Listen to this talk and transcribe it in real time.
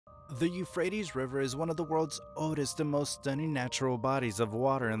The Euphrates River is one of the world's oldest and most stunning natural bodies of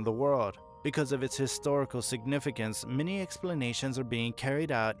water in the world. Because of its historical significance, many explanations are being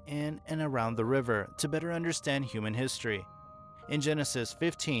carried out in and around the river to better understand human history. In Genesis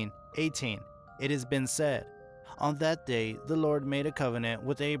 15:18, it has been said, "On that day the Lord made a covenant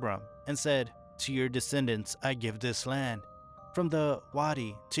with Abram and said, 'To your descendants I give this land, from the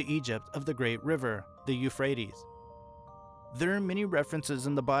Wadi to Egypt of the great river, the Euphrates.'" There are many references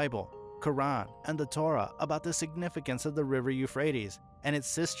in the Bible, Quran, and the Torah about the significance of the river Euphrates and its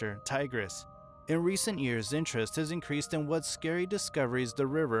sister, Tigris. In recent years, interest has increased in what scary discoveries the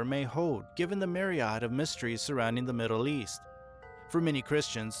river may hold, given the myriad of mysteries surrounding the Middle East. For many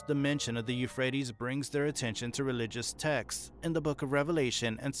Christians, the mention of the Euphrates brings their attention to religious texts in the book of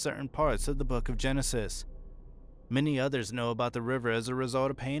Revelation and certain parts of the book of Genesis. Many others know about the river as a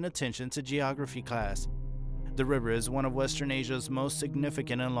result of paying attention to geography class. The river is one of Western Asia's most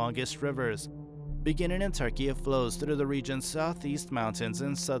significant and longest rivers. Beginning in Turkey, it flows through the region's southeast mountains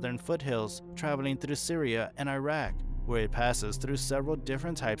and southern foothills, traveling through Syria and Iraq, where it passes through several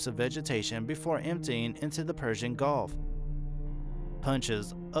different types of vegetation before emptying into the Persian Gulf.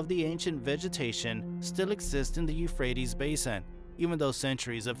 Punches of the ancient vegetation still exist in the Euphrates basin, even though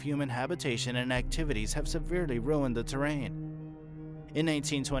centuries of human habitation and activities have severely ruined the terrain. In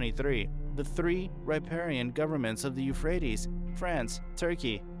 1923, the three riparian governments of the Euphrates, France,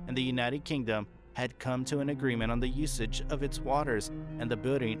 Turkey, and the United Kingdom, had come to an agreement on the usage of its waters and the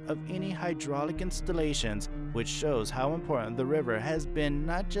building of any hydraulic installations, which shows how important the river has been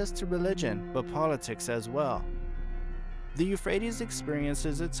not just to religion, but politics as well. The Euphrates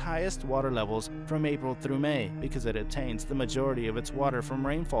experiences its highest water levels from April through May because it obtains the majority of its water from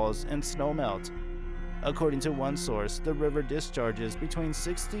rainfalls and snowmelt. According to one source, the river discharges between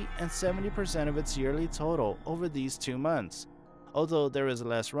 60 and 70% of its yearly total over these 2 months, although there is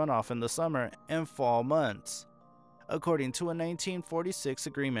less runoff in the summer and fall months. According to a 1946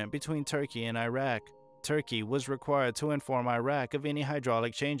 agreement between Turkey and Iraq, Turkey was required to inform Iraq of any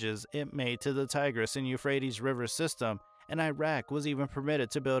hydraulic changes it made to the Tigris and Euphrates river system, and Iraq was even permitted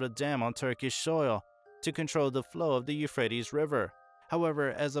to build a dam on Turkish soil to control the flow of the Euphrates River.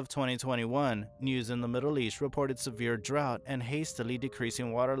 However, as of 2021, news in the Middle East reported severe drought and hastily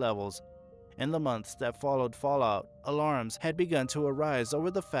decreasing water levels. In the months that followed fallout, alarms had begun to arise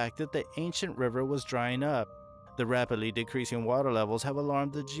over the fact that the ancient river was drying up. The rapidly decreasing water levels have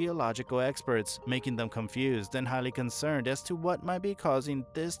alarmed the geological experts, making them confused and highly concerned as to what might be causing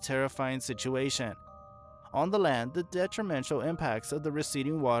this terrifying situation. On the land, the detrimental impacts of the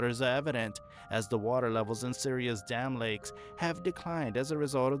receding waters are evident, as the water levels in Syria's dam lakes have declined as a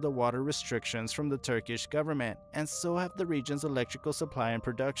result of the water restrictions from the Turkish government, and so have the region's electrical supply and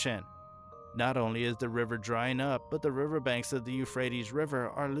production. Not only is the river drying up, but the riverbanks of the Euphrates River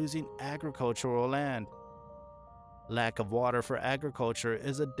are losing agricultural land. Lack of water for agriculture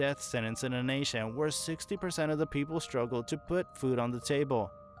is a death sentence in a nation where 60% of the people struggle to put food on the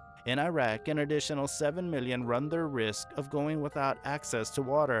table. In Iraq, an additional 7 million run the risk of going without access to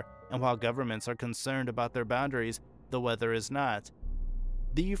water, and while governments are concerned about their boundaries, the weather is not.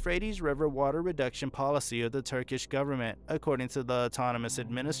 The Euphrates River water reduction policy of the Turkish government, according to the Autonomous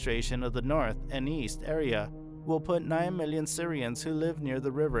Administration of the North and East area, will put 9 million Syrians who live near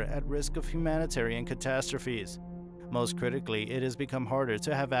the river at risk of humanitarian catastrophes. Most critically, it has become harder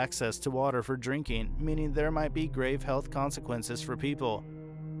to have access to water for drinking, meaning there might be grave health consequences for people.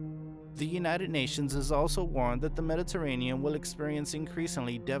 The United Nations has also warned that the Mediterranean will experience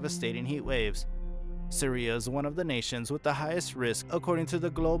increasingly devastating heat waves. Syria is one of the nations with the highest risk according to the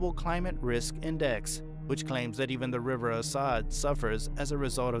Global Climate Risk Index, which claims that even the river Assad suffers as a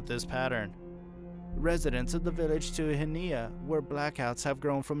result of this pattern. Residents of the village Tuhiniya, where blackouts have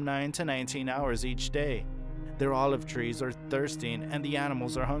grown from 9 to 19 hours each day. Their olive trees are thirsting and the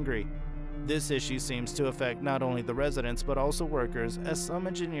animals are hungry. This issue seems to affect not only the residents but also workers, as some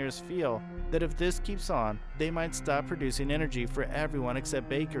engineers feel that if this keeps on, they might stop producing energy for everyone except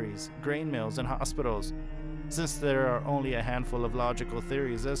bakeries, grain mills, and hospitals. Since there are only a handful of logical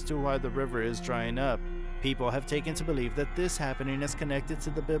theories as to why the river is drying up, people have taken to believe that this happening is connected to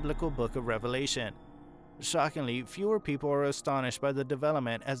the biblical book of Revelation. Shockingly, fewer people are astonished by the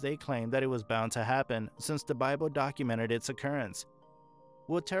development, as they claim that it was bound to happen since the Bible documented its occurrence.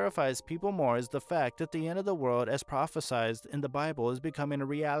 What terrifies people more is the fact that the end of the world as prophesied in the Bible is becoming a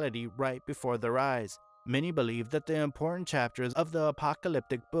reality right before their eyes. Many believe that the important chapters of the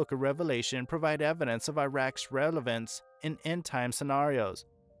apocalyptic book of Revelation provide evidence of Iraq's relevance in end-time scenarios.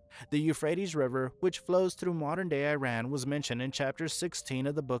 The Euphrates River, which flows through modern-day Iran, was mentioned in chapter 16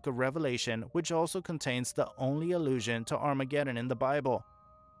 of the book of Revelation, which also contains the only allusion to Armageddon in the Bible.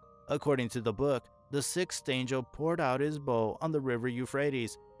 According to the book, the sixth angel poured out his bowl on the river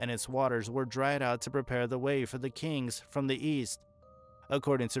Euphrates, and its waters were dried out to prepare the way for the kings from the east.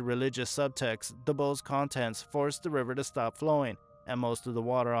 According to religious subtexts, the bowl's contents forced the river to stop flowing, and most of the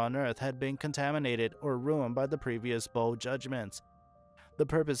water on earth had been contaminated or ruined by the previous bowl judgments. The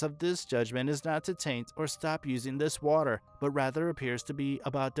purpose of this judgment is not to taint or stop using this water, but rather appears to be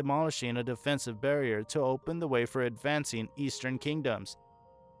about demolishing a defensive barrier to open the way for advancing eastern kingdoms.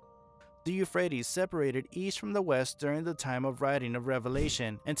 The Euphrates separated east from the west during the time of writing of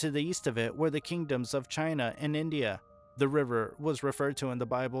Revelation, and to the east of it were the kingdoms of China and India. The river was referred to in the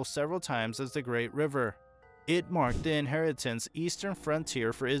Bible several times as the Great River. It marked the inheritance eastern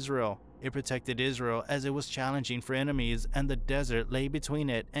frontier for Israel. It protected Israel as it was challenging for enemies, and the desert lay between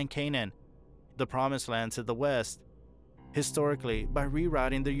it and Canaan, the promised land to the west. Historically, by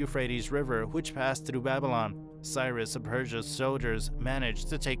rerouting the Euphrates River, which passed through Babylon, Cyrus of Persia's soldiers managed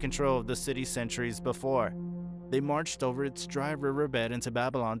to take control of the city centuries before. They marched over its dry riverbed into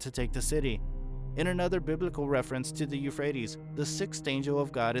Babylon to take the city. In another biblical reference to the Euphrates, the sixth angel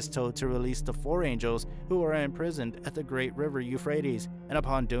of God is told to release the 4 angels who are imprisoned at the great river Euphrates, and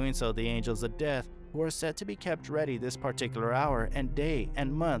upon doing so, the angels of death, who are said to be kept ready this particular hour and day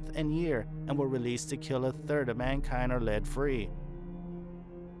and month and year, and were released to kill a third of mankind, are led free.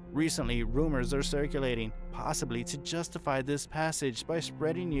 Recently, rumors are circulating, possibly to justify this passage by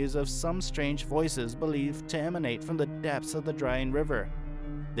spreading news of some strange voices believed to emanate from the depths of the drying river.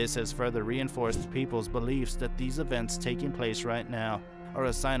 This has further reinforced people's beliefs that these events taking place right now are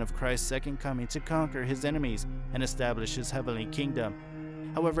a sign of Christ's second coming to conquer his enemies and establish his heavenly kingdom.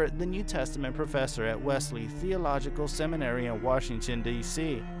 However, the New Testament professor at Wesley Theological Seminary in Washington,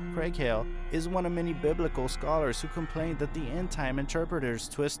 D.C., Craig Hale, is one of many biblical scholars who complained that the end-time interpreters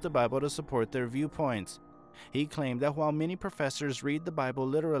twist the Bible to support their viewpoints. He claimed that while many professors read the Bible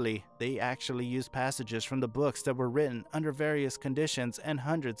literally, they actually use passages from the books that were written under various conditions and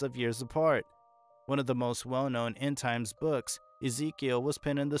hundreds of years apart. One of the most well-known end-times books, Ezekiel, was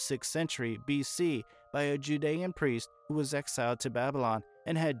penned in the 6th century BC by a Judean priest who was exiled to Babylon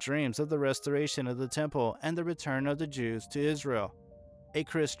and had dreams of the restoration of the temple and the return of the Jews to Israel. A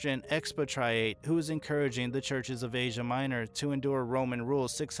Christian expatriate who was encouraging the churches of Asia Minor to endure Roman rule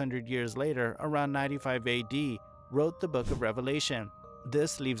 600 years later, around 95 AD, wrote the book of Revelation.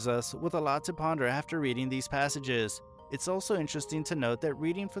 This leaves us with a lot to ponder after reading these passages. It's also interesting to note that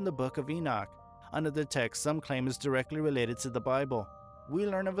reading from the book of Enoch, another text some claim is directly related to the Bible, we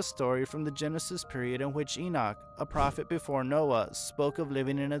learn of a story from the Genesis period in which Enoch, a prophet before Noah, spoke of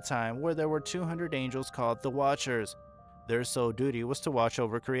living in a time where there were 200 angels called the Watchers. Their sole duty was to watch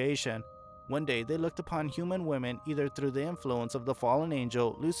over creation. One day they looked upon human women either through the influence of the fallen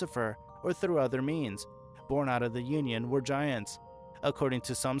angel Lucifer or through other means. Born out of the union were giants. According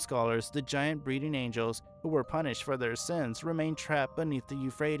to some scholars, the giant breeding angels, who were punished for their sins, remain trapped beneath the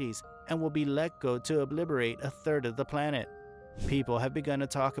Euphrates and will be let go to obliterate a third of the planet. People have begun to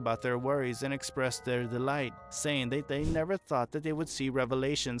talk about their worries and express their delight, saying that they never thought that they would see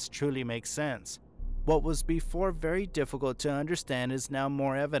Revelations truly make sense. What was before very difficult to understand is now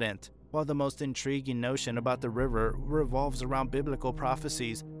more evident. While the most intriguing notion about the river revolves around biblical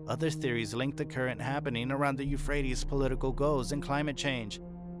prophecies, other theories link the current happening around the Euphrates' political goals and climate change.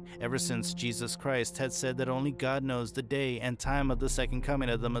 Ever since Jesus Christ had said that only God knows the day and time of the second coming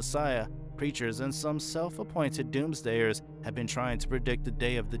of the Messiah, preachers and some self-appointed doomsdayers have been trying to predict the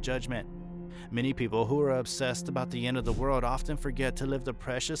day of the judgment. Many people who are obsessed about the end of the world often forget to live the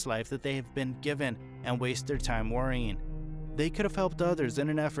precious life that they have been given and waste their time worrying. They could have helped others in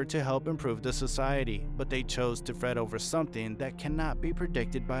an effort to help improve the society, but they chose to fret over something that cannot be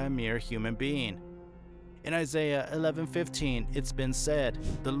predicted by a mere human being. In Isaiah 11:15, it's been said,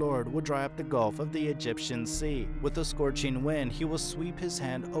 "The Lord will dry up the gulf of the Egyptian sea. With a scorching wind, he will sweep his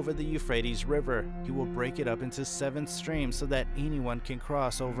hand over the Euphrates River. He will break it up into 7 streams so that anyone can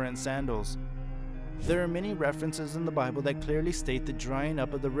cross over in sandals." There are many references in the Bible that clearly state the drying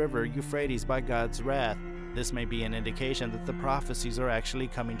up of the river Euphrates by God's wrath. This may be an indication that the prophecies are actually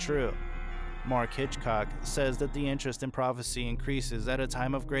coming true. Mark Hitchcock says that the interest in prophecy increases at a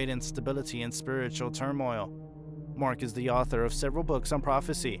time of great instability and spiritual turmoil. Mark is the author of several books on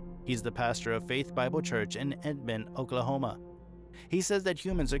prophecy. He's the pastor of Faith Bible Church in Edmond, Oklahoma. He says that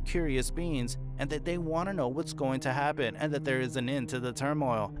humans are curious beings and that they want to know what's going to happen and that there is an end to the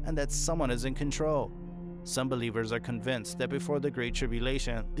turmoil and that someone is in control. Some believers are convinced that before the Great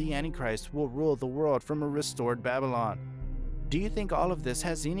Tribulation, the Antichrist will rule the world from a restored Babylon. Do you think all of this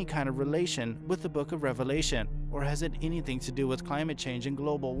has any kind of relation with the book of Revelation, or has it anything to do with climate change and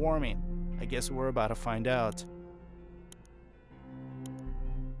global warming? I guess we're about to find out.